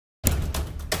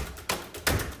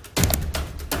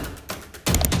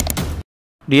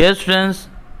Dear students,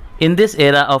 in this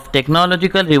era of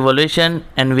technological revolution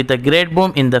and with a great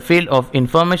boom in the field of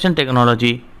information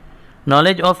technology,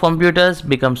 knowledge of computers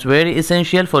becomes very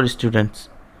essential for students.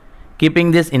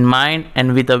 Keeping this in mind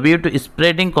and with a view to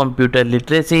spreading computer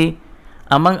literacy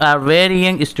among our very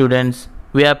young students,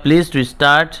 we are pleased to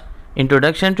start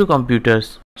Introduction to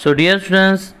Computers. So dear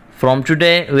students, from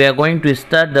today we are going to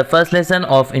start the first lesson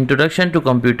of Introduction to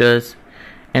Computers,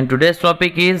 and today's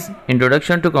topic is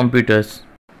Introduction to Computers.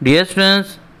 Dear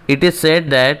students, it is said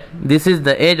that this is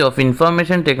the age of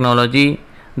information technology,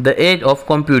 the age of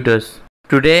computers.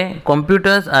 Today,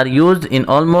 computers are used in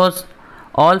almost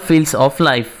all fields of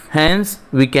life. Hence,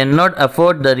 we cannot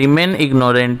afford to remain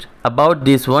ignorant about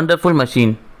this wonderful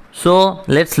machine. So,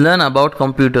 let's learn about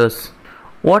computers.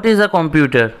 What is a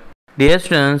computer? Dear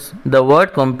students, the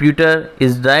word computer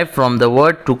is derived from the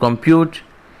word to compute,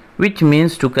 which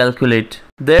means to calculate.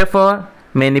 Therefore,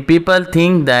 many people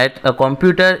think that a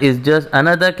computer is just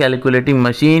another calculating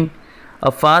machine, a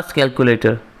fast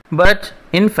calculator. But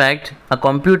in fact, a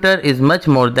computer is much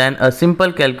more than a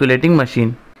simple calculating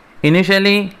machine.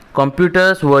 Initially,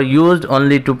 computers were used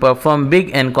only to perform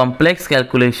big and complex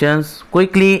calculations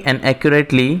quickly and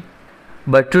accurately.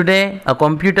 But today, a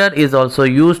computer is also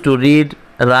used to read,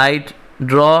 write,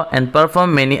 draw, and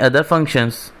perform many other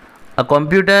functions. A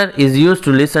computer is used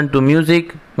to listen to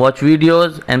music, watch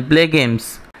videos, and play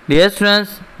games. Dear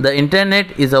students, the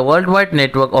internet is a worldwide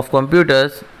network of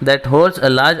computers that holds a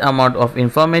large amount of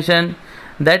information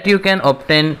that you can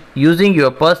obtain using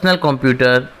your personal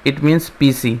computer, it means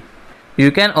PC.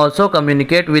 You can also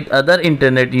communicate with other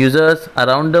internet users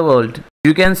around the world.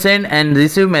 You can send and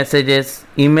receive messages,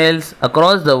 emails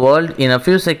across the world in a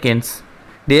few seconds.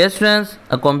 Dear students,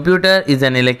 a computer is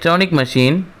an electronic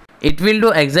machine. It will do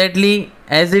exactly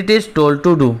as it is told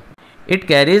to do. It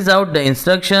carries out the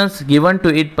instructions given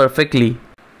to it perfectly.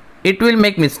 It will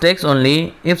make mistakes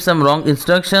only if some wrong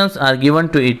instructions are given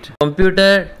to it.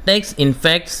 Computer takes in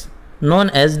facts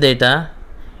known as data.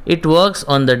 It works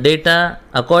on the data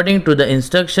according to the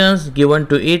instructions given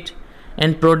to it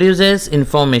and produces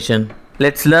information.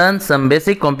 Let's learn some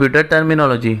basic computer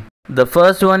terminology. The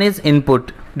first one is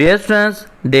input. Dear students,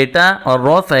 data or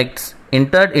raw facts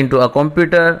entered into a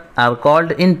computer are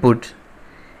called input.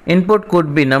 Input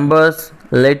could be numbers,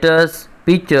 letters,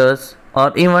 pictures,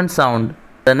 or even sound.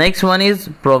 The next one is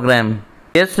program.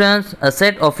 Dear students, a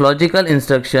set of logical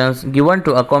instructions given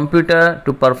to a computer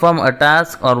to perform a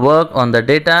task or work on the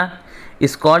data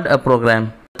is called a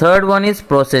program. The third one is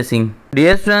processing.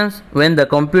 Dear students, when the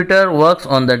computer works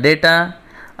on the data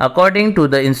according to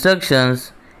the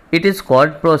instructions, it is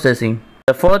called processing.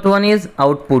 The fourth one is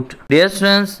output. Dear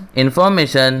students,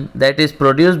 information that is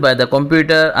produced by the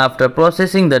computer after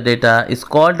processing the data is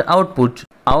called output.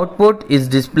 Output is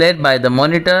displayed by the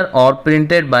monitor or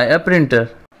printed by a printer.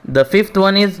 The fifth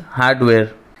one is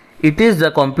hardware. It is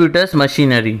the computer's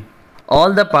machinery.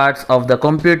 All the parts of the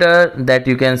computer that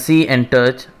you can see and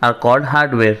touch are called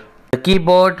hardware. The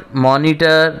keyboard,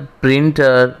 monitor,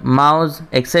 printer, mouse,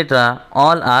 etc.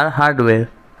 all are hardware.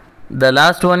 The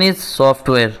last one is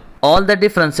software. All the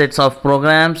different sets of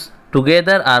programs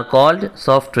together are called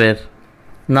software.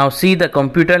 Now see the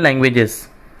computer languages.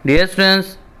 Dear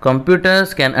students,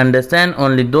 computers can understand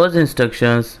only those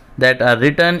instructions that are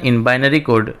written in binary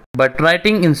code. But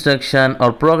writing instruction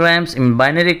or programs in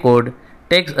binary code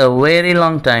takes a very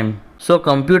long time. So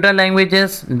computer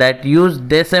languages that use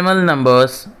decimal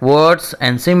numbers, words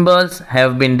and symbols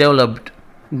have been developed.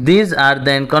 These are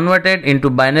then converted into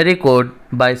binary code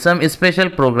by some special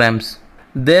programs.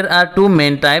 There are two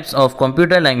main types of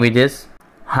computer languages,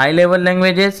 high-level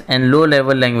languages and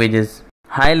low-level languages.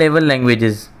 High-level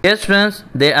languages. Dear students,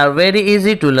 they are very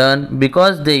easy to learn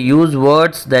because they use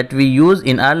words that we use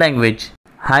in our language.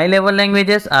 High-level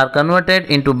languages are converted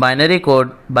into binary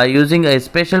code by using a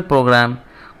special program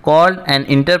called an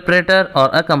interpreter or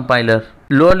a compiler.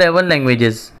 Low-level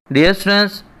languages. Dear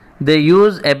students, they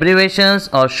use abbreviations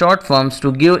or short forms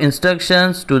to give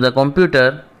instructions to the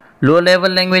computer. Low-level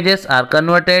languages are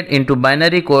converted into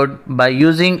binary code by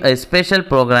using a special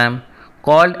program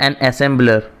called an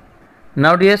assembler.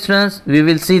 Now dear students, we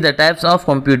will see the types of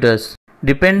computers.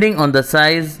 Depending on the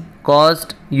size,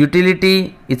 cost,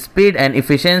 utility, its speed and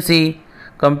efficiency,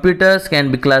 computers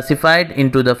can be classified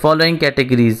into the following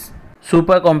categories.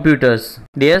 Supercomputers.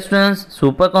 Dear students,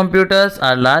 supercomputers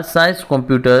are large-sized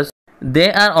computers.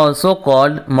 They are also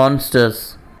called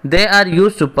monsters. They are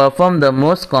used to perform the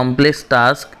most complex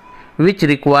tasks which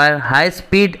require high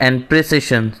speed and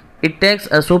precision. It takes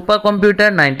a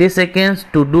supercomputer 90 seconds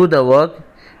to do the work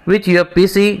which your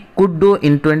PC could do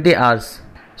in 20 hours.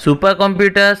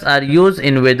 Supercomputers are used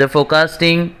in weather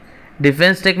forecasting,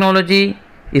 defense technology,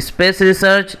 space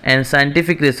research and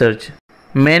scientific research.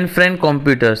 Mainframe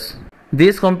computers.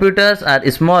 These computers are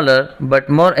smaller but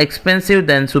more expensive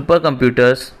than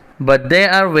supercomputers, but they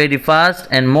are very fast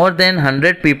and more than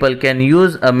 100 people can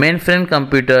use a mainframe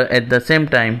computer at the same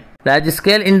time.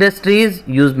 Large-scale industries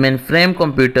use mainframe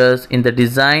computers in the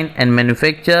design and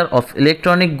manufacture of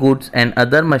electronic goods and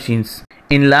other machines.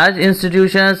 In large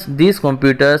institutions, these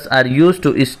computers are used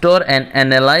to store and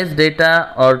analyze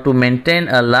data or to maintain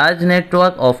a large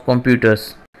network of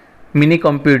computers. Mini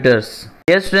computers.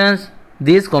 Dear students,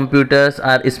 these computers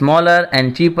are smaller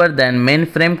and cheaper than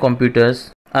mainframe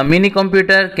computers. A mini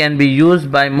computer can be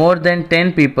used by more than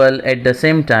 10 people at the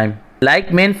same time. Like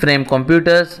mainframe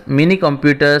computers, mini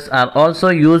computers are also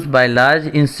used by large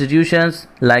institutions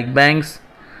like banks,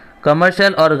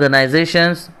 commercial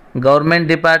organizations, government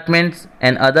departments,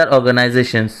 and other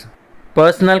organizations.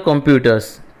 Personal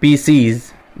computers,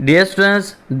 PCs. Dear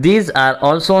students, these are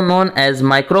also known as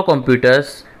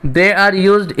microcomputers. They are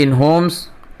used in homes,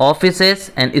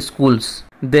 offices, and schools.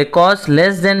 They cost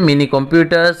less than mini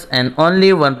computers and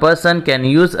only one person can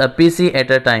use a PC at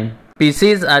a time.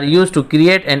 PCs are used to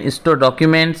create and store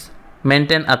documents,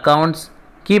 maintain accounts,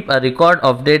 keep a record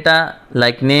of data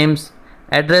like names,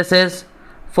 addresses,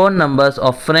 phone numbers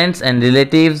of friends and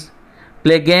relatives,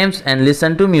 play games and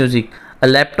listen to music. A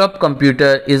laptop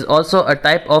computer is also a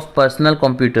type of personal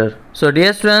computer. So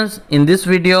dear students, in this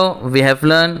video we have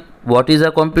learned what is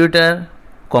a computer,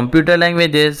 computer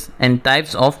languages and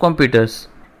types of computers.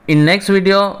 In next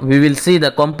video we will see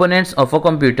the components of a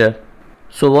computer.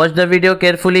 So watch the video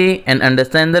carefully and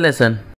understand the lesson.